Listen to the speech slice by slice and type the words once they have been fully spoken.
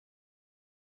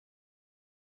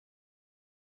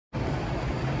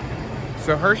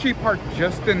So Hersheypark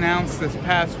just announced this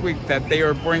past week that they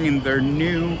are bringing their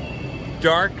new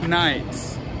Dark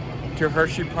Nights to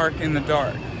Hersheypark in the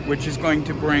Dark, which is going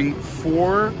to bring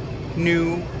 4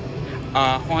 new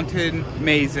haunted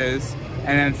mazes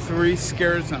and then 3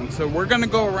 scare zones. So we're gonna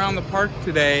go around the park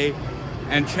today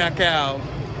and check out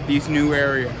these new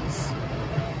areas.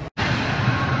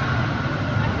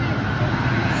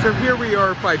 So here we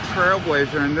are by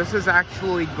Trailblazer, and this is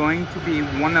actually going to be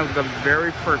one of the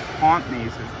very first haunt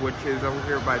mazes, which is over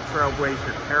here by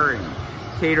Trailblazer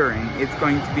Catering. It's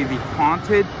going to be the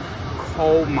Haunted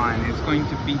Coal Mine. It's going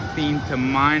to be themed to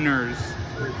miners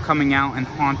coming out and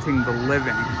haunting the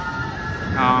living.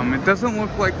 It doesn't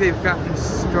look like they've gotten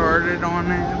started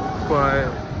on it,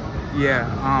 but yeah.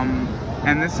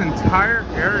 And this entire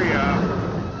area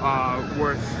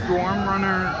where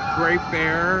Stormrunner, Great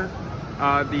Bear,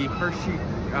 the Hershey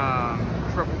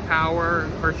Triple Tower,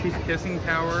 Hershey's Kissing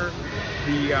Tower,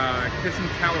 the Kissing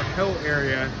Tower Hill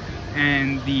area,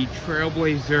 and the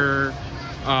Trailblazer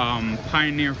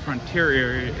Pioneer Frontier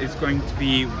area is going to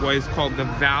be what is called the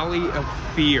Valley of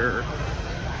Fear.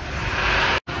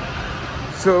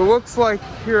 So it looks like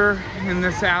here in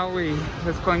this alley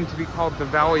that's going to be called the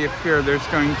Valley of Fear, there's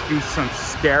going to be some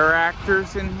scare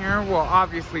actors in here. Well,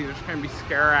 obviously there's going to be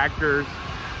scare actors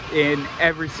in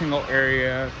every single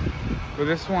area, but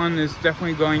this one is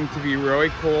definitely going to be really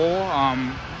cool.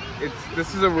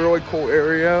 This is a really cool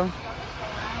area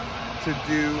to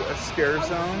do a scare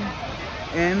zone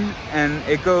in, and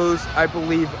it goes, I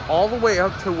believe, all the way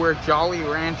up to where Jolly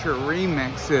Rancher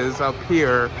Remix is up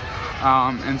here,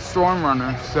 and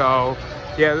Stormrunner. So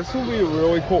yeah, this will be a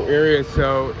really cool area.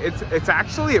 So it's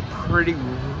actually a pretty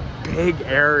big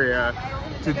area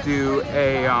to do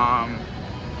a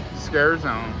scare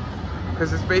zone,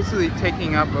 because it's basically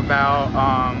taking up about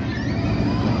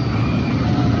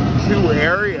 2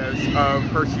 areas of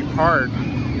Hersheypark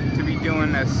to be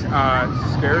doing this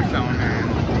scare zone in.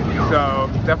 So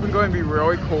definitely going to be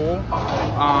really cool.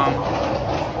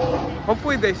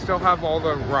 Hopefully they still have all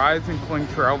the rides, including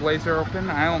Trailblazer, open.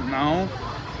 I don't know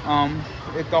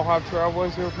if they'll have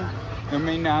Trailblazer open. There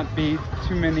may not be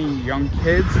too many young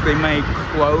kids. They may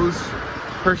close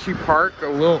Hersheypark a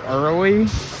little early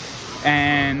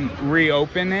and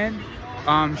reopen it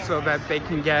so that they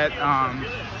can get a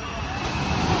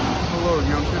little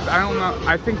young kids. I don't know.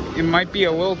 I think it might be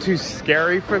a little too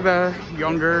scary for the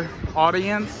younger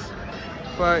audience.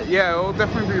 But yeah, it'll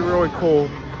definitely be really cool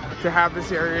to have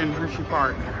this area in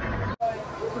Hersheypark.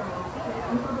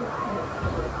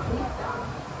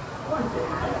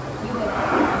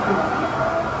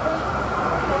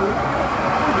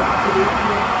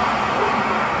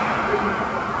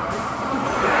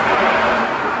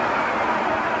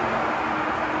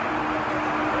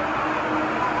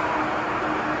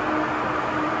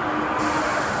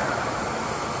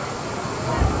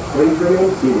 Please remain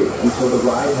seated until the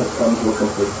ride has come to a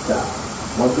complete stop.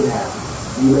 Once it has,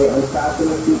 you may unfasten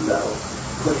the seatbelt,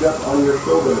 push up on your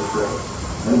shoulder restraint,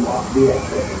 and walk the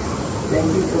exit.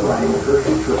 Thank you for riding the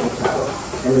Hershey Triple Tower,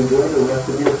 and enjoy the rest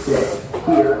of your stay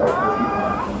here at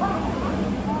Hersheypark.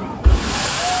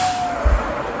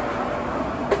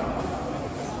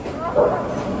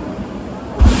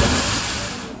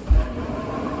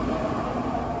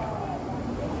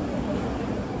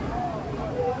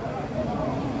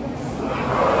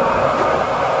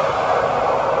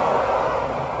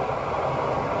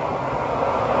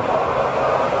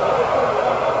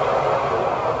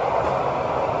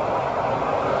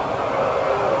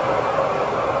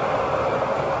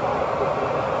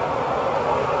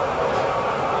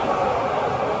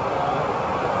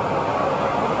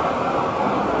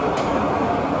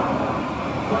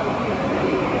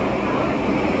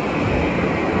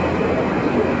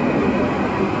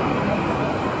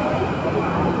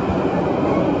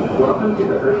 Welcome to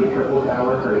the Hershey Triple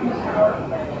Tower Hershey's Tower.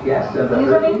 Guests of the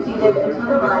Hershey seated until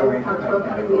the ride comes to a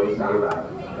complete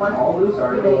stop. Once all loose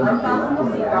articles unfasten the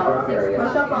seatbelt,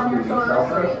 push up on your shoulder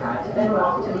restraint, then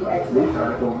walk to the exit. Loose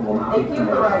articles will not be permitted. Thank you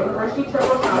for riding Hershey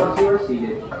Triple Tower. Once you are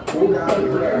seated, pull down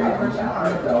the chair and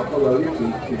fasten the belt below your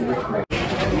seat to the restraint.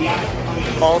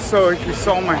 Also, if you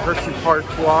saw my Hersheypark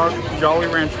vlog, Jolly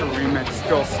Rancher Remix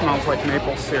still smells like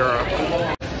maple syrup.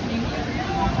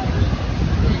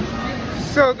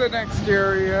 So the next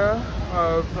area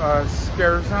of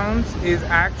scare zones is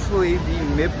actually the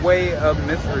Midway of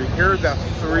Misery. Here are the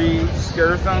 3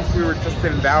 scare zones. We were just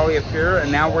in Valley of Fear,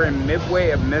 and now we're in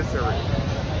Midway of Misery.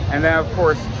 And then, of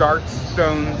course,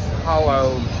 Darkstone's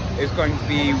Hollow is going to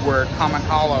be where Comet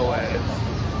Hollow is,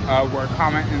 where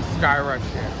Comet and Skyrush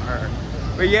are.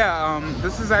 But yeah,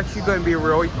 this is actually going to be a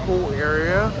really cool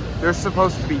area. There's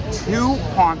supposed to be 2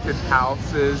 haunted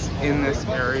houses in this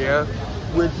area,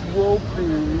 which will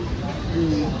be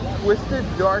the Twisted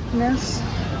Darkness,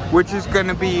 which is going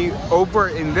to be over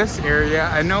in this area.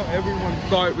 I know everyone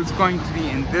thought it was going to be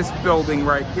in this building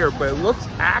right here, but it looks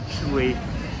actually,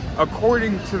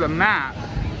 according to the map,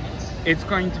 it's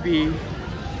going to be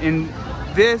in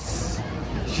this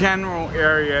general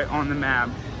area on the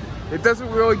map. It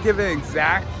doesn't really give an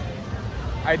exact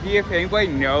idea if anybody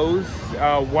knows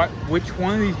which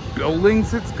one of these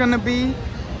buildings it's gonna be.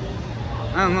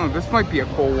 I don't know, this might be a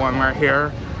cool one right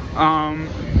here.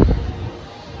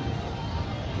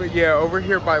 But yeah, over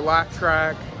here by Laugh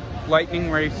Track,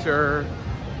 Lightning Racer,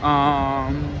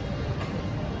 and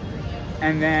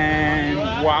then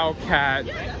Wildcat.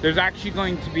 There's actually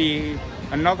going to be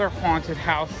another haunted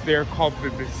house there called the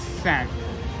Descent.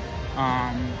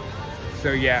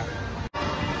 So yeah.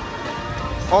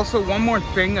 Also, one more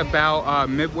thing about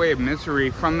Midway of Misery.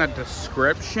 From the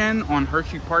description on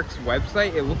Hersheypark's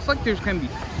website, it looks like there's going to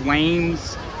be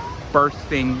flames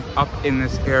bursting up in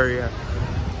this area.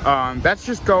 That's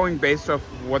just going based off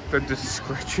what the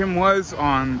description was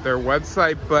on their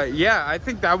website. But yeah, I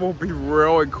think that will be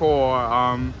really cool.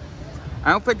 I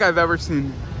don't think I've ever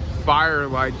seen fire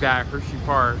like that at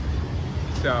Hersheypark.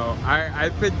 So I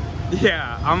think,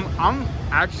 yeah, I'm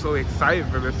actually excited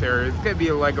for this area. It's gonna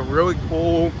be like a really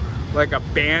cool, like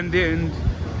abandoned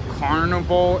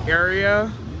carnival area.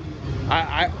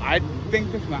 I think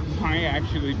this might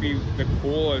actually be the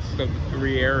coolest of the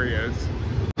 3 areas.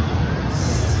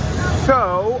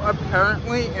 So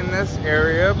apparently in this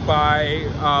area by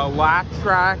Laugh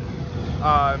Track,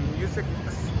 Music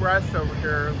Express over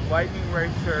here, Lightning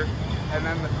Racer, and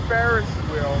then the Ferris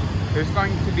wheel, there's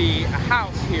going to be a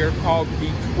house here called the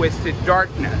Twisted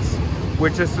Darkness,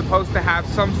 which is supposed to have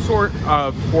some sort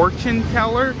of fortune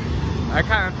teller. I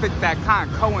kind of think that kind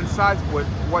of coincides with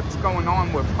what's going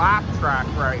on with Laugh Track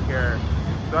right here.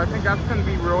 So I think that's going to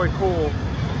be really cool,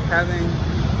 having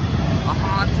a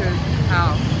haunted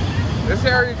house. This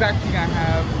area is actually going to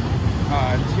have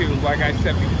 2, like I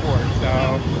said before.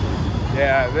 So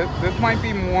yeah, this might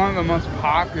be one of the most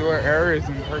popular areas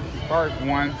in Hersheypark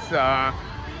once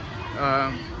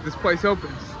this place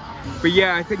opens. But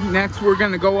yeah, I think next we're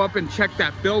gonna go up and check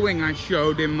that building I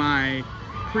showed in my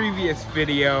previous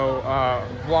video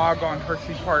vlog on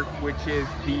Hersheypark, which is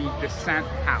the Descent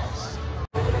House.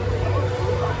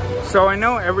 So I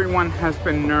know everyone has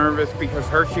been nervous because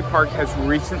Hersheypark has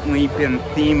recently been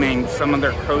theming some of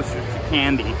their coasters to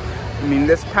candy. I mean,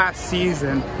 this past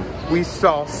season, we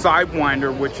saw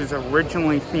Sidewinder, which is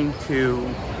originally themed to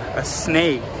a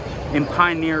snake, in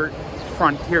Pioneer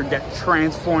Frontier get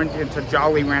transformed into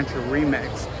Jolly Rancher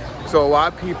Remix. So a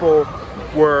lot of people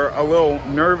were a little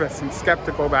nervous and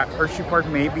skeptical that Hersheypark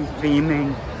may be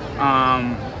theming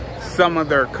some of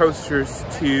their coasters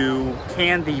to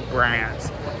candy brands.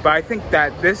 But I think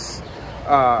that these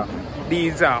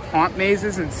haunt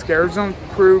mazes and scare zones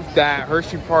prove that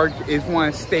Hersheypark is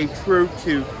want to stay true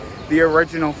to the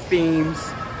original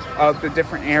themes of the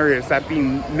different areas, that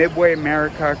being Midway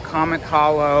America, Comet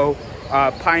Hollow,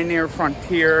 Pioneer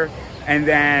Frontier, and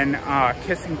then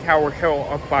Kissing Tower Hill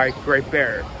up by Great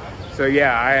Bear. So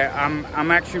yeah,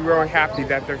 I'm actually really happy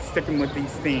that they're sticking with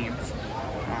these themes.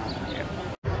 Yeah.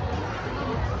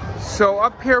 So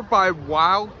up here by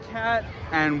Wildcat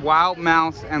and Wild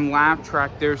Mouse and Laugh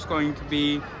Track, there's going to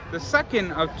be the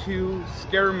second of 2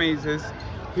 scare mazes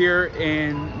here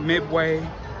in Midway,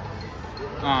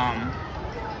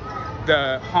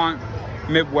 the Haunt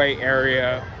Midway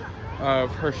area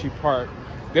of Hersheypark.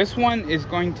 This one is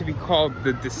going to be called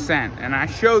the Descent, and I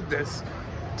showed this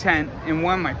tent in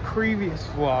one of my previous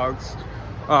vlogs,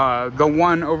 the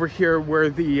one over here where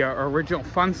the original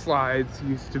Fun Slides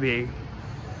used to be.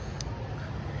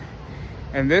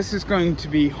 And this is going to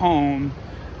be home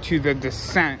to the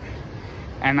Descent,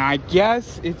 and I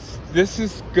guess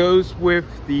this goes with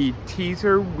the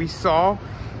teaser we saw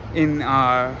in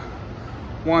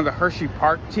one of the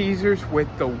Hersheypark teasers with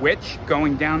the witch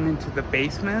going down into the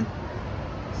basement.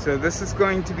 So this is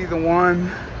going to be the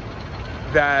one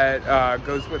that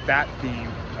goes with that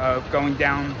theme of going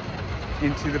down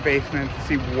into the basement to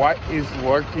see what is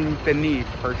lurking beneath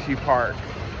Hersheypark.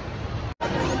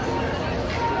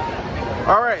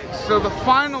 Alright, so the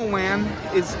final land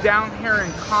is down here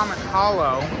in Comet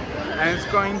Hollow, and it's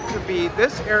going to be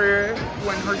this area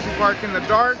when Hersheypark in the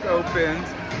Dark opens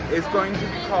is going to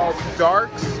be called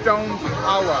Dark Stones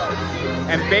Hollow.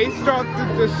 And based off the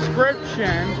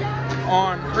description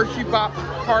on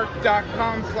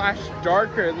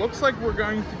Hersheypark.com/darker, it looks like we're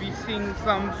going to be seeing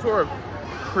some sort of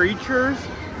creatures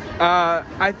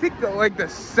I think that like the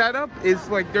setup is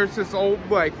like there's this old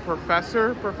like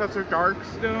Professor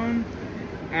Darkstone,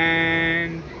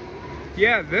 and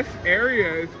yeah, this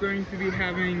area is going to be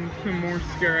having some more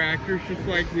scare actors, just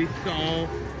like we saw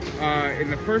in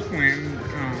the first land.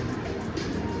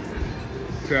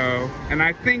 And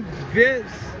I think this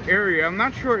area, I'm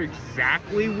not sure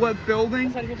exactly what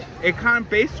building. It kind of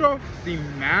based off the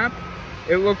map,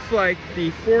 it looks like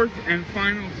the fourth and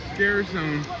final scare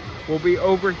zone will be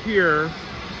over here.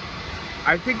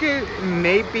 I think it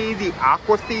may be the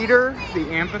Aqua Theater,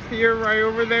 the amphitheater right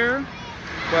over there,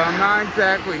 but I'm not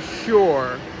exactly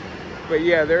sure. But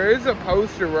yeah, there is a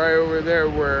poster right over there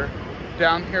where,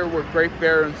 down here where Great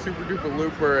Bear and Super Duper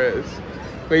Looper is.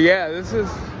 But yeah, this is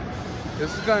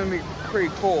going to be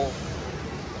pretty cool.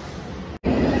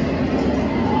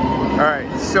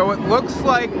 Alright, so it looks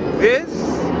like this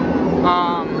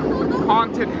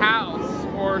haunted house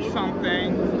or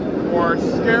something, or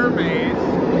scare maze,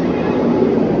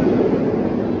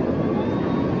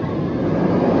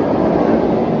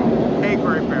 hey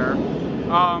Great Bear,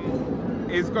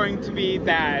 is going to be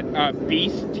that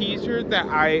Beast teaser that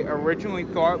I originally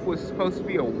thought was supposed to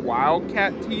be a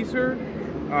Wildcat teaser.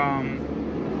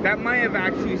 That might have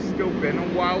actually still been a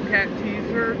Wildcat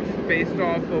teaser based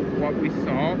off of what we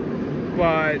saw.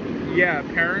 But yeah,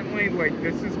 apparently like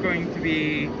this is going to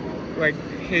be like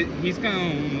he's going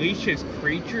to unleash his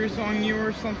creatures on you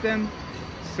or something.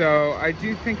 So I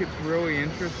do think it's really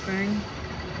interesting.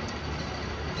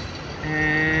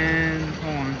 And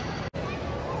hold on.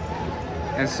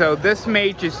 And so this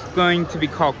mage is going to be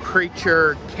called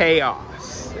Creature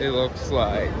Chaos, it looks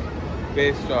like,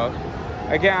 based off.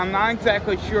 Again, I'm not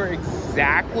exactly sure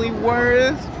exactly where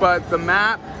it is, but the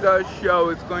map does show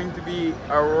it's going to be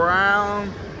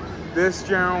around this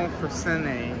general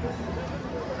vicinity.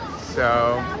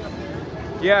 So,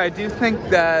 yeah, I do think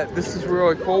that this is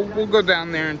really cool. We'll go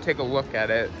down there and take a look at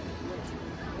it.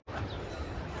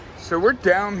 So we're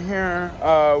down here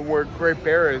where Great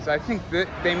Bear is. I think that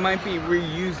they might be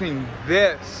reusing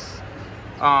this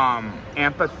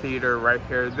amphitheater right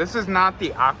here. This is not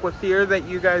the Aqua Theater that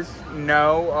you guys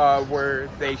know where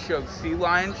they show the sea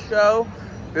lion show.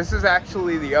 This is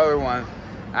actually the other one.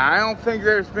 I don't think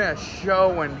there's been a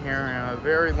show in here in a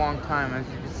very long time. As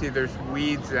you can see, there's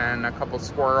weeds and a couple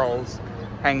squirrels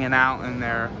hanging out in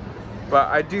there. But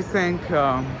I do think,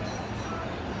 yeah,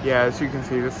 as you can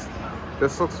see, this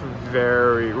looks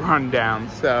very run down.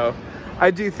 So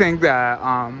I do think that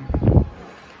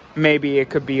maybe it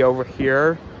could be over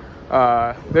here.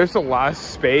 There's a lot of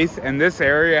space, and this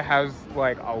area has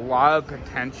like a lot of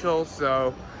potential.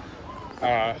 So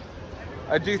I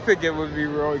do think it would be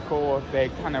really cool if they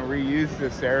kind of reuse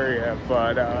this area.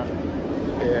 But yeah,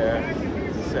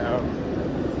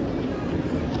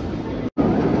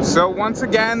 so once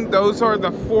again, those are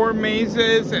the 4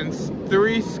 mazes and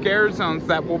 3 scare zones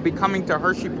that will be coming to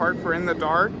Hersheypark for In the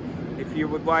Dark. If you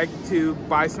would like to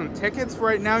buy some tickets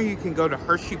right now, you can go to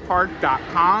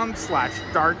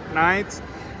hersheypark.com/darknights,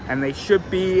 and they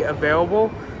should be available.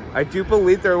 I do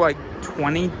believe they're like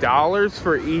 $20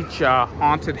 for each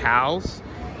haunted house,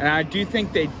 and I do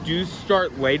think they do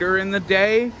start later in the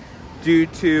day due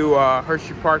to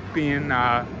Hersheypark being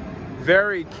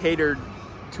very catered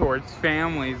towards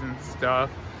families and stuff.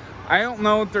 I don't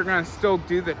know if they're gonna still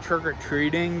do the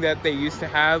trick-or-treating that they used to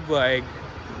have, like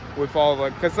with all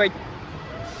the, because like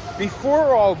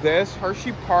before all this,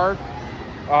 Hersheypark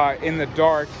In the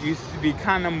Dark used to be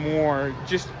kind of more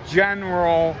just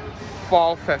general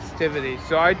fall festivities.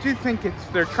 So I do think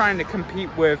they're trying to compete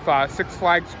with Six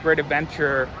Flags Great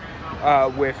Adventure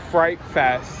with Fright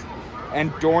Fest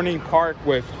and Dorney Park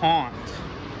with Haunt.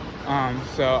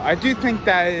 So I do think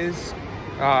that is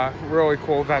really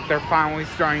cool that they're finally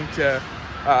starting to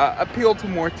appeal to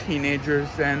more teenagers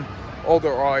and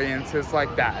older audiences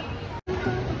like that.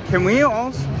 Can we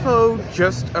also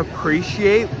just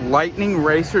appreciate Lightning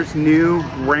Racer's new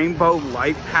rainbow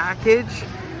light package?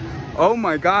 Oh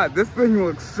my god, this thing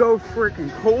looks so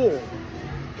freaking cool.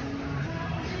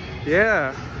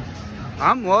 Yeah,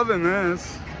 I'm loving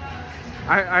this.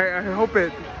 I hope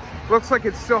it looks like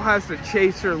it still has the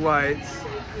chaser lights,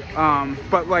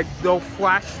 but like they'll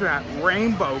flash that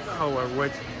rainbow color,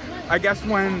 which I guess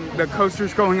when the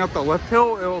coaster's going up the lift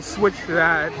hill, it'll switch to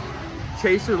that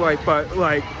chaser light, but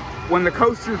like when the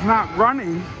coaster's not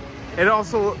running, it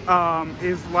also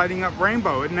is lighting up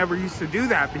rainbow. It never used to do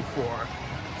that before.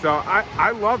 So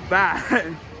I love that.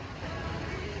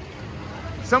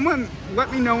 Someone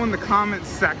let me know in the comments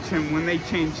section when they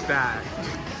change that.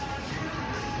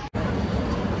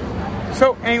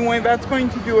 So anyway, that's going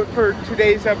to do it for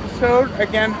today's episode.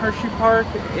 Again, Hersheypark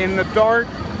In the Dark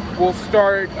will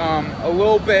start a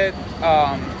little bit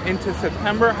into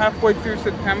September, halfway through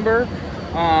September.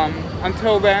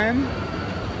 Until then,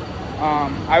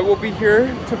 I will be here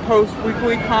to post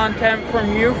weekly content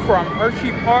from you from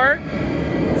Hersheypark,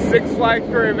 Six Flags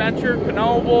Great Adventure,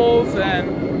 Knoebels,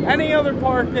 and any other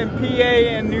park in PA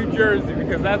and New Jersey,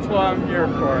 because that's what I'm here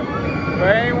for.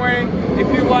 But anyway, if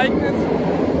you like this,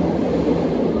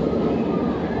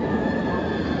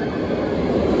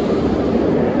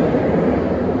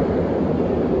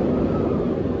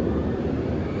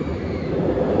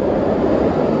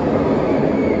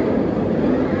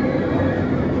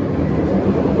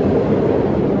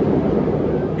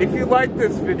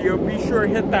 video, be sure to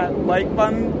hit that like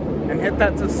button and hit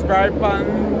that subscribe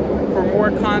button for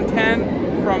more content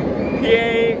from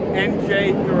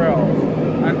PA&J Thrills.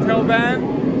 Until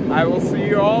then, I will see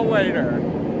you all later.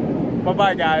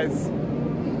 Bye-bye, guys.